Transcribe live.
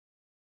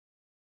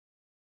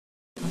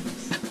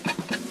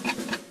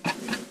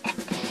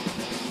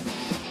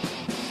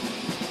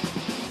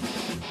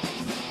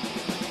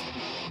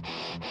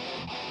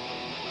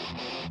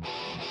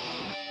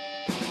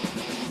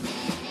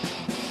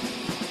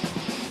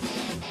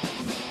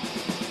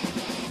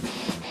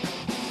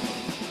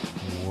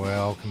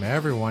welcome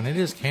everyone. It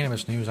is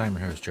Cannabis News. I'm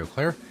your host, Joe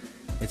Klare.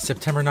 It's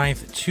September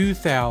 9th,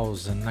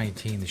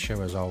 2019. The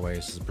show, as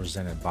always, is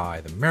presented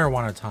by the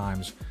Marijuana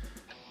Times,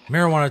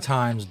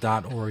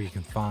 marijuanatimes.org. You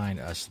can find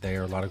us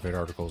there. A lot of great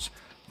articles.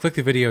 Click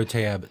the video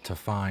tab to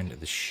find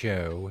the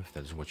show, if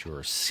that is what you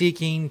are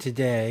seeking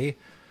today.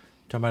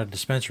 Talking about a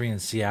dispensary in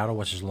Seattle,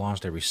 which has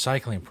launched a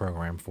recycling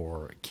program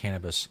for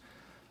cannabis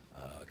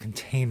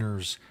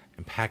containers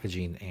and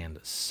packaging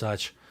and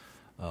such.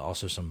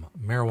 Also some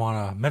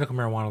medical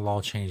marijuana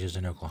law changes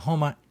in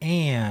Oklahoma,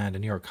 and a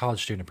New York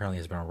college student apparently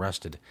has been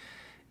arrested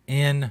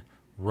in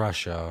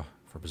Russia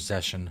for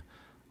possession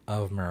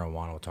of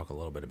marijuana. We'll talk a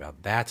little bit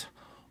about that.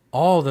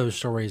 All those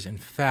stories, in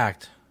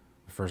fact,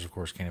 first, of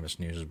course, Cannabis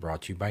News is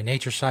brought to you by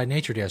Natureside,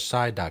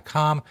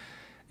 nature-side.com,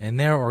 and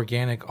their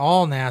organic,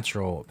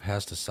 all-natural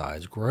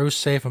pesticides. Grow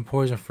safe and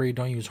poison-free.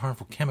 Don't use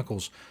harmful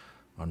chemicals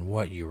on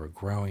what you are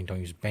growing.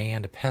 Don't use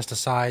banned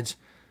pesticides.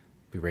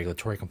 Be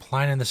regulatory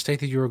compliant in the state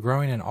that you are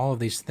growing, and all of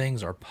these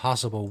things are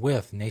possible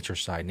with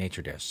Natureside,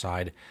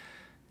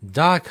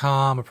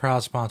 nature-side.com, a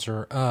proud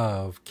sponsor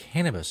of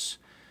Cannabis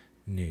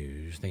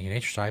News. Thank you,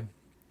 Natureside.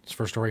 This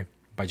first story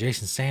by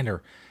Jason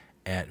Sander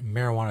at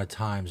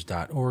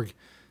marijuanatimes.org.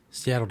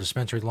 Seattle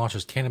dispensary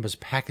launches cannabis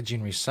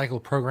packaging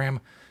recycle program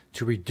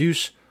to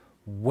reduce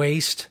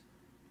waste.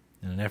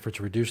 In an effort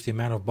to reduce the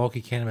amount of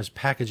bulky cannabis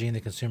packaging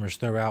that consumers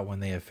throw out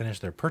when they have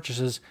finished their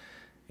purchases,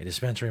 a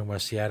dispensary in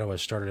West Seattle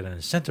has started an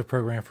incentive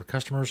program for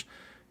customers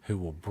who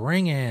will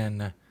bring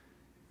in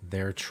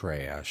their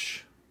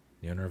trash.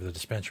 The owner of the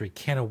dispensary,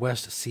 Canna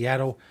West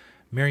Seattle,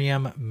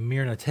 Miriam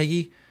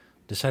Mirnategi,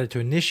 decided to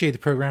initiate the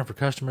program for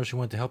customers who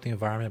want to help the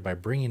environment by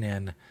bringing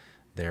in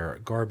their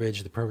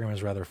garbage. The program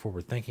is rather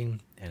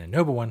forward-thinking and a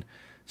noble one,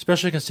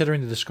 especially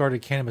considering the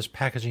discarded cannabis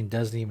packaging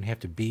doesn't even have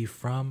to be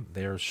from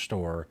their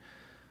store.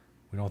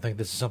 We don't think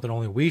this is something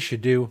only we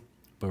should do,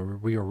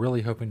 but we are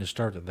really hoping to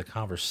start the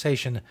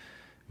conversation.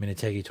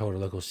 Minategi told a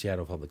local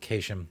Seattle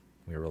publication,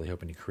 we are really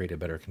hoping to create a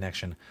better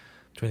connection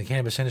between the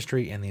cannabis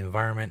industry and the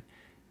environment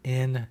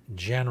in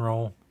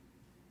general.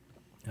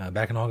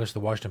 Back in August, the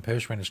Washington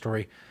Post ran a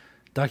story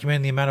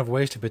documenting the amount of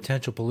waste and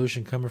potential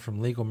pollution coming from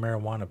legal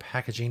marijuana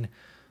packaging.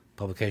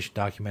 Publication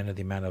documented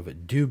the amount of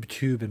doob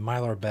tube and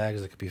mylar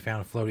bags that could be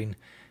found floating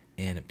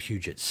in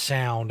Puget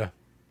Sound.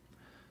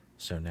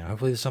 So now,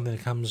 hopefully this is something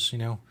that comes,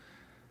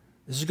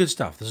 this is good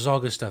stuff. This is all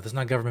good stuff. This is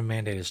not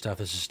government-mandated stuff.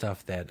 This is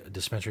stuff that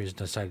dispensaries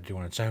decided to do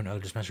on its own. Other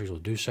dispensaries will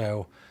do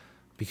so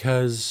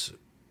because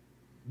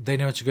they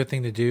know it's a good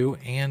thing to do,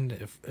 and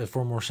if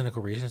for a more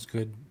cynical reason, it's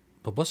good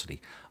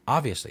publicity.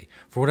 Obviously,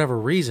 for whatever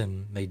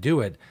reason they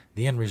do it,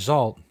 the end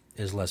result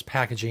is less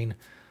packaging.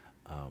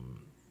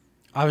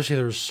 Obviously,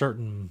 there's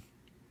a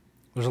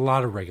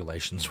lot of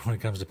regulations when it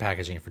comes to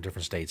packaging for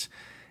different states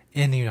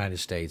in the United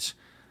States.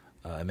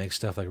 It makes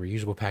stuff like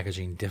reusable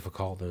packaging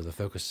difficult. The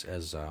focus,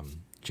 as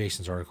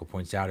Jason's article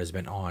points out, has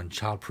been on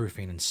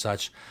childproofing and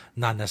such,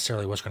 not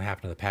necessarily what's going to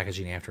happen to the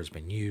packaging after it's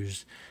been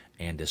used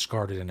and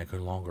discarded and it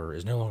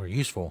is no longer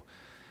useful.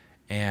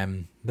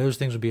 And those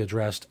things will be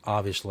addressed,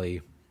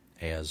 obviously,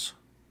 as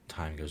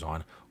time goes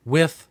on,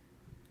 with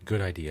good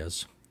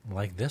ideas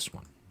like this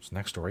one. This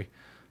next story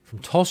from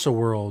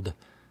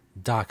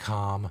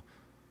TulsaWorld.com,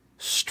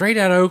 straight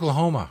out of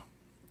Oklahoma.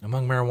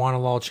 Among marijuana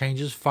law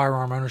changes,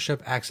 firearm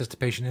ownership, access to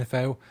patient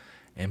info,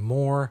 and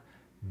more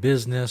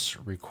business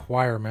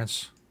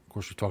requirements. Of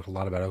course, we've talked a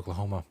lot about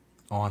Oklahoma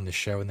on the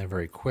show, and they're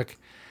very quick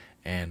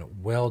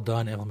and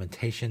well-done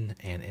implementation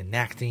and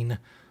enacting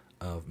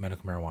of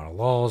medical marijuana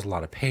laws. A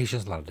lot of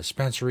patients, a lot of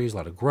dispensaries, a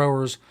lot of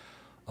growers,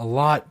 a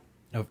lot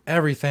of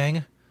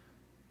everything.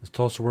 As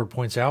Tulsa Word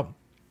points out,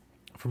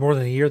 for more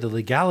than a year, the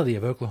legality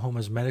of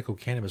Oklahoma's medical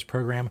cannabis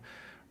program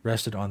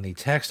rested on the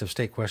text of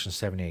State Question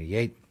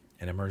 788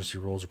 and emergency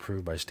rules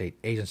approved by state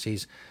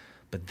agencies.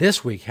 But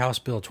this week, House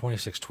Bill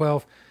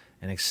 2612,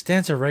 an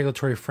extensive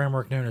regulatory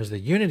framework known as the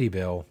Unity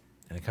Bill,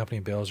 and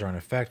accompanying bills are in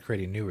effect,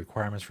 creating new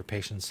requirements for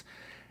patients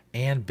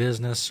and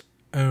business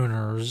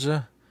owners.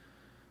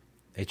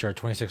 H.R.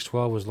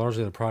 2612 was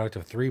largely the product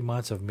of 3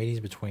 months of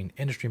meetings between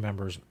industry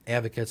members,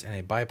 advocates, and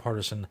a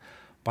bipartisan,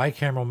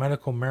 bicameral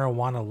medical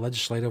marijuana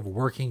legislative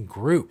working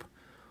group.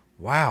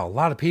 Wow, a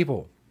lot of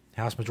people.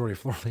 House Majority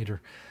Floor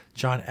Leader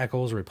John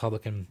Echols, a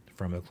Republican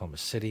from Oklahoma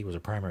City, was a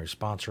primary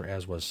sponsor,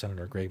 as was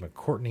Senator Greg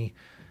McCourtney,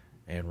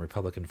 and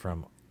Republican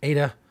from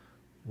Ada,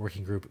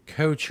 working group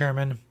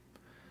co-chairman.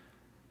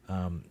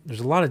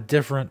 There's a lot of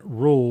different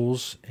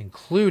rules,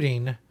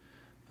 including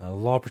the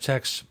law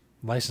protects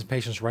licensed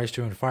patients' rights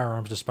to own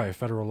firearms despite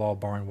federal law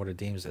barring what it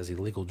deems as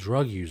illegal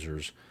drug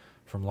users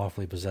from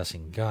lawfully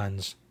possessing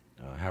guns.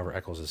 However,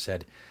 Echols has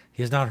said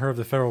he has not heard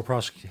of federal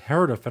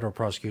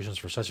prosecutions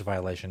for such a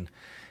violation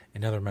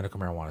in other medical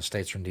marijuana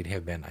states. There indeed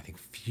have been, I think,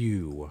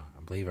 few.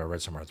 I believe I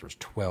read somewhere there was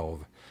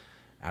 12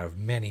 out of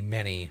many,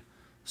 many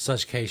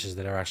such cases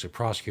that are actually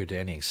prosecuted to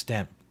any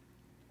extent.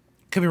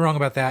 Could be wrong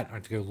about that. I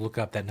have to go look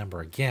up that number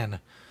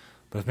again.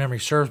 But if memory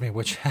serves me,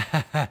 which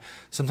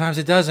sometimes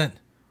it doesn't,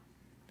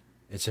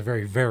 it's a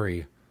very,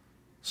 very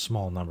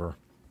small number.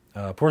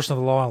 A portion of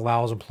the law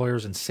allows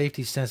employers in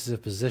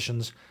safety-sensitive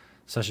positions,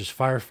 such as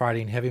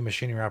firefighting, heavy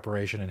machinery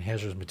operation, and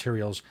hazardous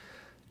materials,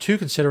 to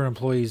consider an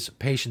employee's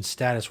patient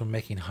status when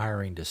making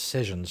hiring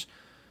decisions.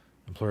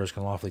 Employers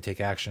can lawfully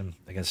take action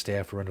against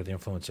staff who are under the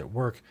influence at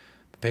work.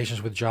 But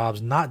patients with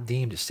jobs not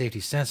deemed safety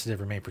sensitive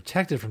remain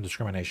protected from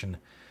discrimination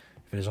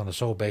if it is on the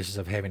sole basis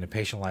of having a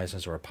patient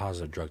license or a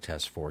positive drug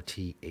test for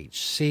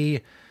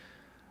THC.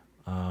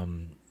 A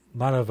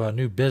lot of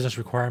new business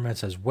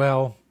requirements as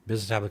well.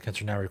 Business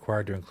applicants are now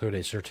required to include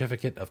a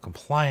certificate of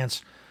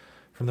compliance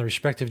from the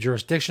respective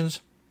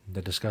jurisdictions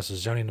that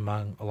discusses zoning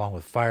along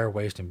with fire,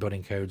 waste, and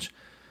building codes.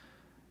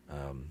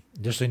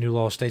 Additionally, new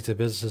law states that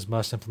businesses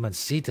must implement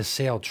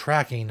seed-to-sale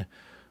tracking,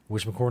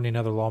 which McCordney and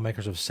other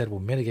lawmakers have said will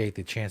mitigate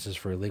the chances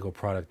for illegal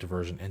product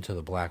diversion into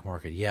the black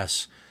market.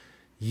 Yes,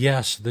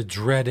 the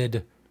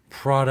dreaded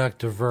product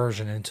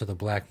diversion into the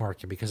black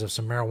market because of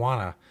some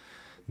marijuana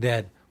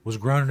that was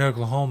grown in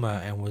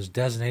Oklahoma and was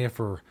designated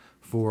for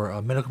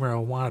a medical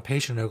marijuana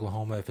patient in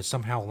Oklahoma. If it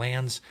somehow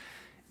lands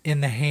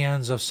in the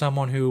hands of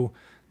someone who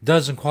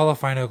doesn't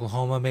qualify in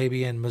Oklahoma,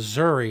 maybe in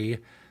Missouri,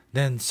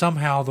 then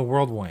somehow the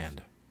world will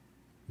end.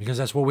 Because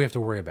that's what we have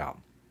to worry about.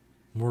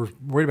 We're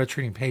worried about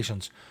treating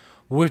patients.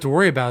 What we have to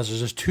worry about is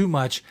there's just too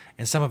much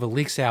and some of it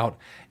leaks out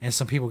and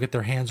some people get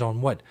their hands on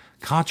what?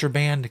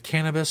 Contraband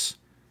cannabis?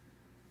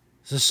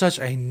 This is such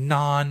a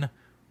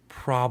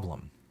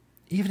non-problem.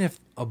 Even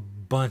if a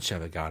bunch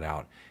of it got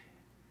out,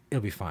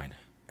 it'll be fine.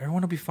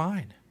 Everyone will be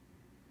fine.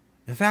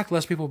 In fact,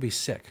 less people will be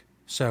sick.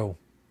 So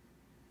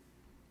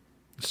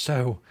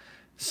dumb.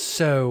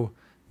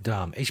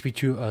 HB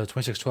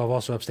 2612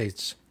 also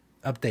updates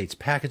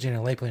packaging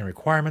and labeling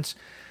requirements,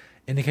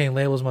 indicating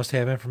labels must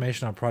have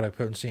information on product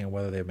potency and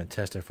whether they have been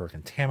tested for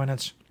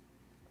contaminants.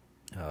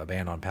 A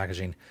ban on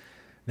packaging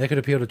that could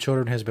appeal to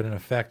children has been in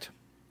effect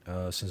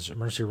since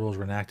emergency rules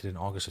were enacted in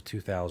August of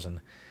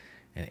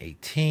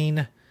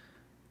 2018.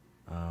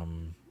 A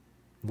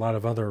lot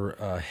of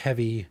other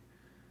heavy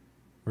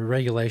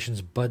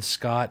regulations. Bud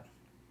Scott,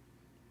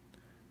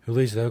 who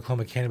leads the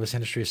Oklahoma Cannabis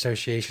Industry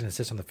Association and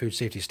sits on the Food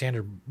Safety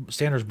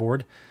Standards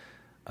Board,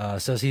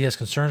 says he has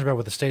concerns about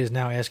what the state is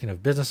now asking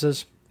of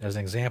businesses. As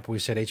an example, we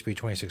said HB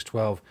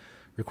 2612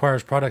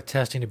 requires product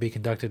testing to be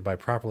conducted by a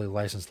properly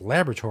licensed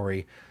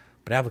laboratory,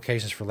 but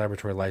applications for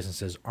laboratory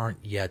licenses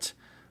aren't yet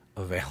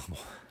available,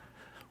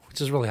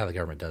 which is really how the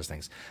government does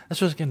things. That's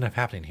what's going to end up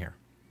happening here.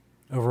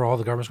 Overall,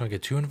 the government's going to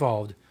get too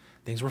involved.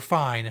 Things were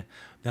fine.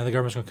 Now the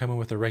government's going to come in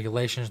with the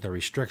regulations, the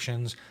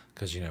restrictions,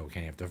 because, we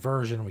can't have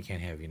diversion. We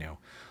can't have,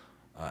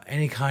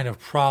 any kind of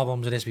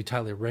problems. It has to be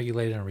tightly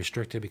regulated and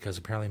restricted because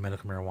apparently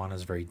medical marijuana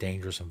is very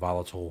dangerous and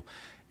volatile,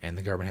 and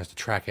the government has to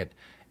track it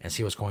and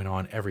see what's going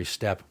on every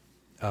step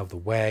of the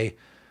way.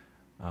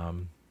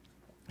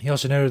 He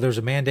also noted there's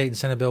a mandate in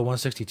Senate Bill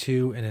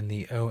 162 and in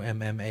the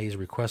OMMA's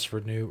request for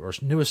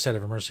newest set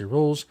of emergency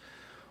rules,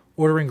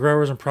 ordering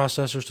growers and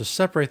processors to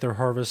separate their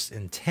harvests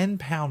in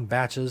 10-pound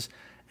batches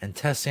and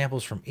test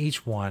samples from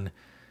each one.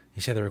 He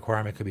said the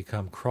requirement could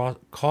become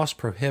cost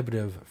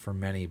prohibitive for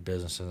many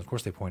businesses. Of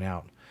course, they point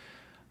out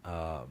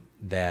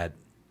that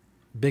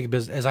big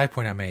business, as I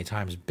point out many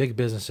times, big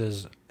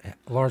businesses,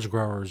 large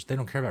growers, they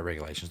don't care about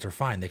regulations. They're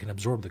fine. They can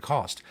absorb the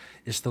cost.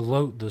 It's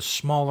the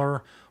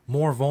smaller,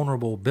 more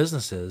vulnerable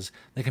businesses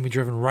that can be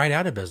driven right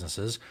out of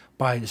businesses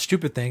by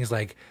stupid things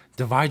like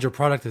divide your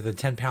product into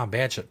 10-pound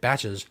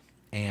batches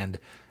and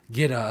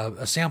get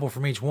a sample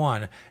from each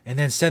one, and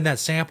then send that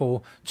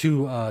sample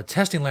to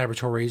testing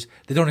laboratories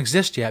that don't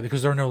exist yet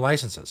because there are no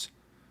licenses.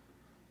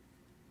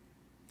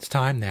 It's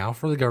time now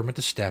for the government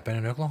to step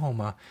in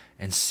Oklahoma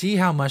and see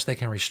how much they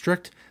can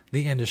restrict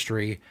the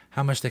industry,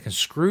 how much they can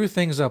screw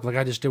things up like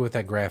I just did with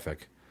that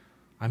graphic.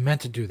 I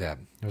meant to do that.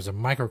 It was a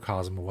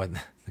microcosm of what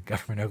the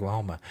government of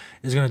Oklahoma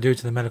is going to do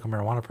to the medical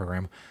marijuana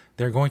program.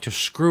 They're going to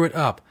screw it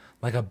up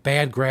like a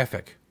bad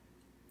graphic,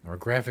 or a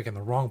graphic in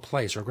the wrong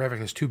place, or a graphic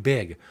that's too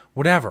big,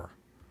 whatever.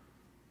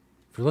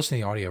 If you're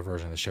listening to the audio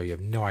version of the show, you have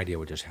no idea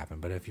what just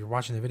happened. But if you're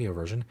watching the video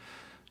version,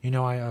 I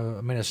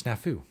made a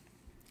snafu.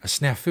 A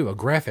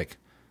graphic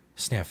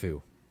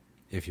snafu,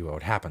 if you will.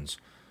 It happens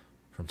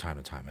from time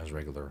to time, as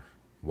regular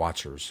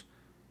watchers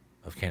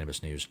of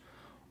cannabis news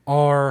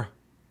are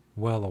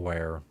well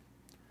aware.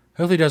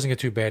 Hopefully it doesn't get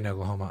too bad in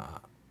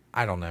Oklahoma.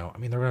 I don't know.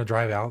 They're going to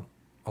drive out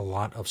a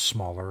lot of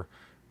smaller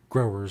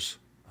growers,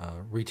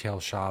 retail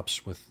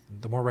shops. With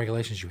the more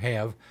regulations you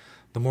have,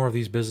 the more of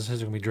these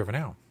businesses are going to be driven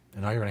out.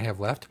 And all you're going to have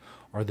left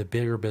are the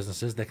bigger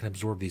businesses that can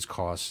absorb these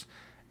costs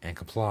and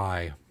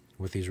comply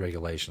with these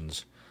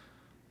regulations.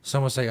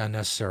 Some would say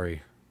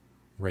unnecessary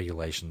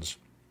regulations.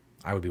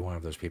 I would be one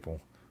of those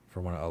people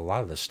for a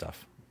lot of this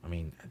stuff.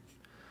 The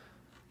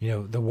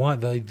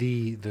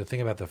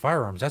thing about the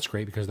firearms, that's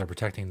great because they're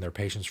protecting their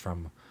patients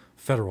from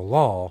federal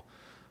law.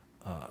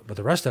 But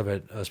the rest of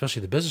it,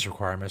 especially the business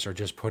requirements, are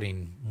just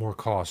putting more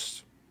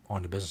costs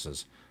onto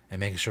businesses and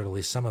making sure that at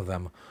least some of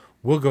them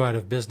will go out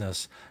of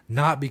business,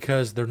 not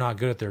because they're not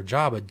good at their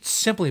job, but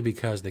simply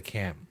because they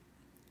can't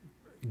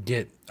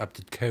get up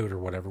to code or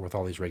whatever with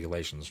all these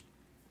regulations.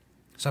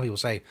 Some people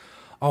say,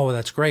 oh,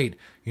 that's great.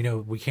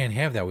 We can't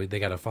have that. They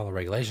got to follow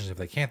regulations. If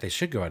they can't, they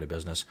should go out of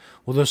business.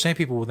 Well, those same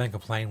people will then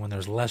complain when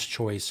there's less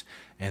choice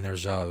and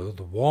there's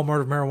the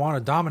Walmart of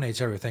marijuana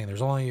dominates everything.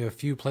 There's only a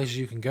few places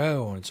you can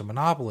go, and it's a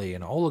monopoly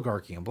and an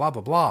oligarchy and blah,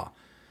 blah, blah.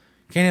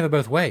 You can't have it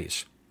both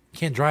ways. You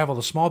can't drive all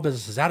the small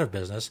businesses out of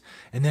business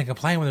and then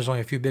complain when there's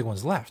only a few big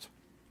ones left.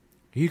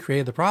 You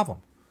created the problem.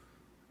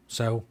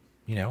 So,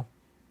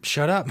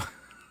 shut up.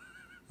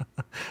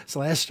 It's the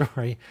last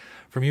story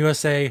from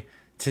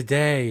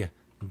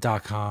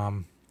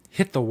USAtoday.com.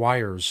 Hit the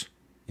wires,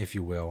 if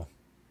you will,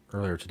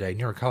 earlier today.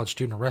 New York college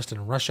student arrested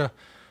in Russia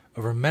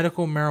over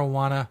medical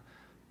marijuana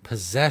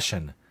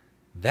possession.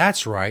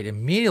 That's right.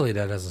 Immediately,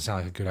 that doesn't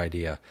sound like a good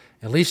idea.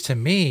 At least to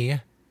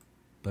me,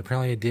 but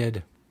apparently it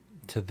did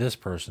to this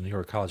person. New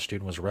York college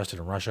student was arrested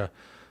in Russia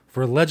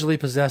for allegedly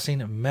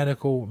possessing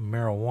medical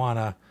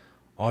marijuana.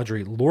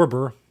 Audrey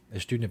Lorber, a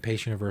student at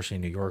Pace University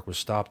in New York, was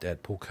stopped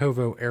at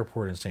Pulkovo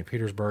Airport in St.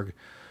 Petersburg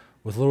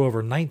with a little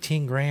over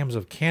 19 grams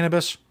of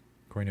cannabis,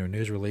 according to a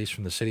news release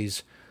from the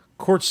city's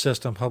court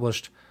system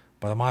published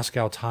by the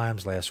Moscow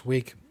Times last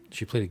week.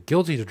 She pleaded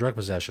guilty to drug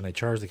possession, a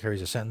charge that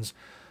carries a sentence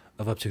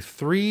of up to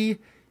 3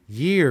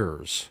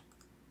 years,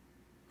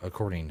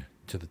 according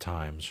to the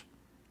Times.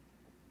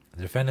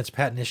 The defendant's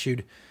patent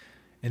issued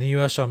in the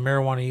U.S. on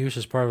marijuana use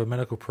as part of a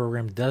medical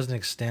program doesn't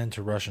extend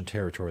to Russian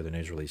territory, the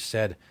news release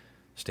said.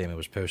 The statement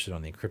was posted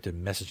on the encrypted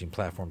messaging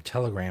platform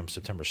Telegram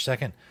September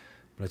 2nd,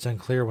 but it's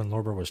unclear when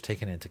Lorber was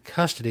taken into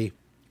custody.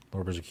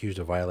 Lorber is accused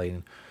of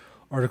violating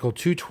Article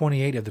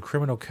 228 of the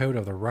Criminal Code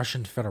of the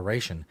Russian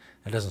Federation.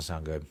 That doesn't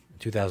sound good. In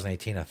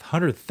 2018,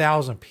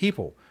 100,000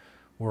 people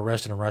were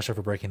arrested in Russia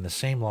for breaking the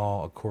same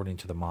law, according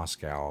to the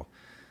Moscow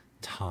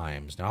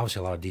Times. Now, obviously,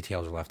 a lot of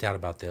details are left out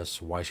about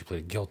this, why she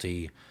pleaded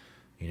guilty,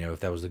 if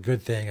that was the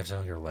good thing, if it's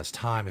going to give her less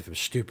time, if it was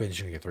stupid,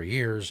 she's going to get 3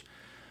 years.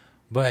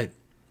 But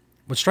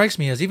what strikes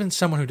me is even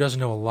someone who doesn't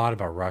know a lot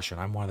about Russia,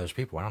 and I'm one of those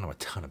people, I don't know a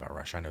ton about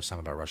Russia. I know some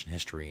about Russian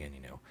history and,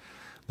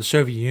 the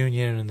Soviet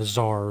Union and the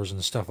czars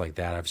and stuff like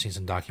that. I've seen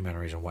some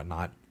documentaries and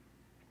whatnot.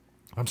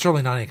 I'm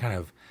certainly not any kind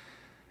of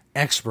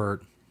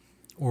expert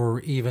or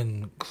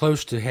even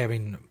close to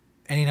having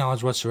any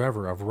knowledge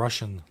whatsoever of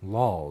Russian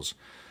laws.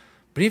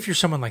 But if you're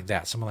someone like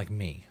that, someone like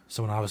me,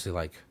 someone obviously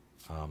like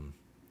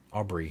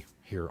Audrey,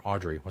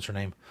 what's her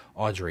name?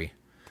 Audrey.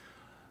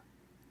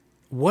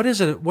 What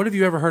have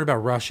you ever heard about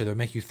Russia that would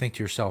make you think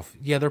to yourself,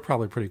 yeah, they're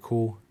probably pretty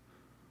cool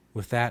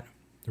with that?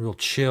 They're real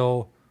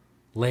chill,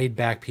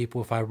 laid-back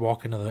people. If I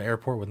walk into the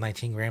airport with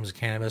 19 grams of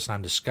cannabis and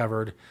I'm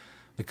discovered,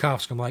 the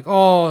cops can be like,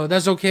 oh,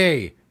 that's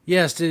okay.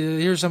 Yes,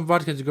 here's some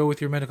vodka to go with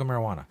your medical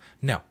marijuana.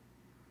 No.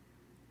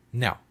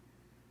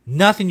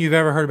 Nothing you've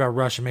ever heard about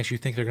Russia makes you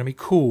think they're going to be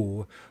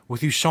cool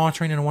with you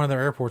sauntering into one of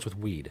their airports with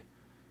weed.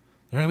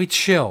 They're going to be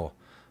chill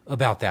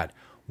about that.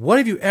 What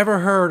have you ever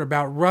heard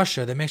about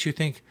Russia that makes you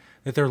think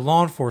that their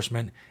law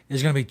enforcement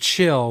is going to be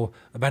chill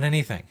about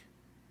anything?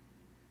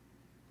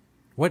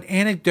 What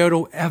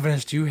anecdotal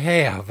evidence do you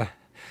have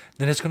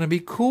that it's going to be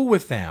cool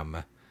with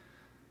them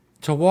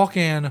to walk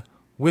in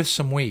with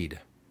some weed?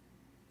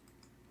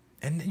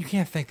 And you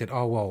can't think that,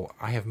 oh, well,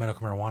 I have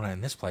medical marijuana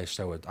in this place,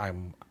 so I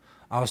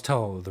always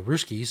tell the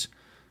Ruskies,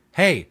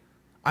 hey,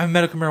 I'm a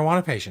medical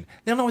marijuana patient.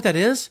 They don't know what that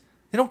is.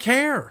 They don't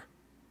care.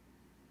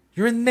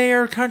 You're in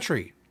their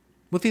country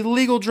with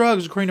illegal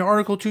drugs, according to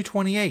Article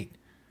 228.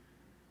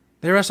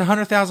 They arrest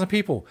 100,000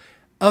 people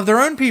of their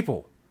own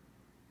people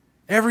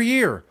every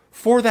year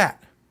for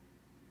that.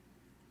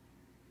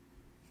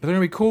 But they're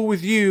going to be cool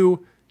with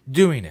you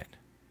doing it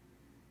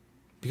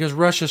because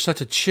Russia is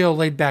such a chill,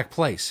 laid-back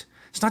place.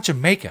 It's not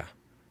Jamaica.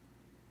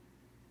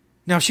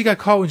 Now, if she got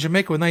caught in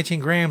Jamaica with 19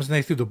 grams and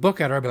they threw the book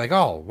at her, I'd be like,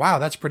 oh, wow,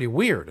 that's pretty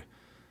weird.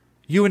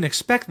 You wouldn't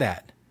expect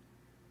that.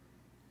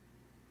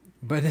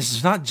 But this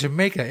is not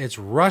Jamaica, it's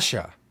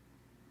Russia.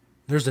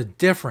 There's a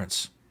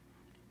difference.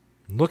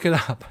 Look it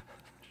up.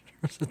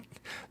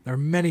 There are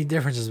many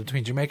differences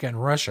between Jamaica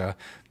and Russia.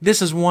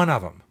 This is one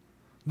of them.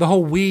 The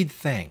whole weed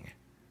thing.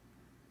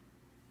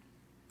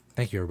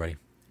 Thank you, everybody,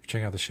 for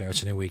checking out the show.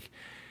 It's a new week.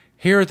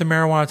 Here at the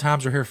Marijuana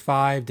Times, we're here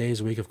 5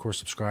 days a week. Of course,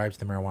 subscribe to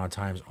the Marijuana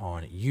Times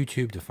on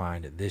YouTube to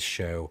find this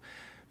show.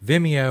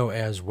 Vimeo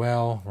as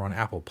well. We're on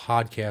Apple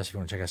Podcasts if you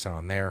want to check us out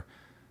on there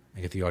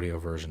and get the audio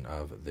version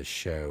of the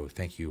show.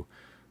 Thank you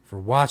for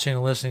watching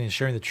and listening and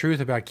sharing the truth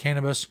about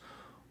cannabis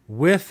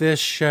with this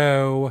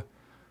show.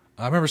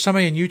 I remember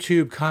somebody on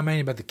YouTube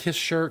commenting about the Kiss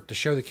shirt, to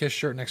show the Kiss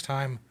shirt next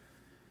time.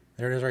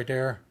 There it is right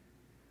there.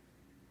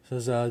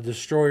 It says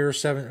Destroyer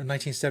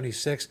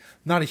 1976.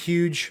 Not a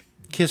huge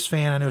Kiss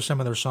fan. I know some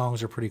of their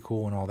songs are pretty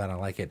cool and all that. I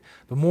like it.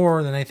 But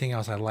more than anything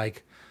else, I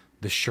like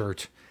the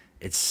shirt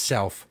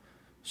itself.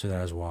 So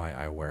that is why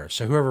I wear it.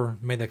 So whoever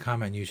made that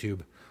comment on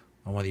YouTube,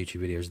 on one of the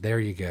YouTube videos, there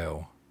you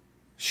go.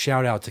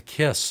 Shout out to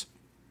Kiss.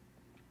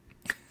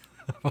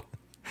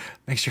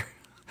 Make sure,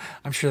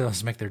 I'm sure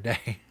they'll make their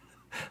day.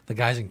 The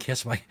guys in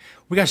Kiss, I'm like,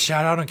 we got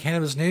shout out on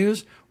Cannabis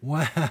News?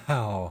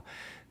 Wow.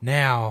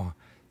 Now,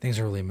 things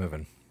are really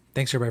moving.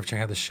 Thanks everybody for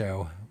checking out the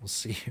show. We'll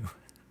see you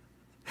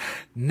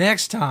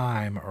next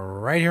time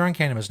right here on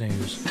Cannabis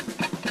News.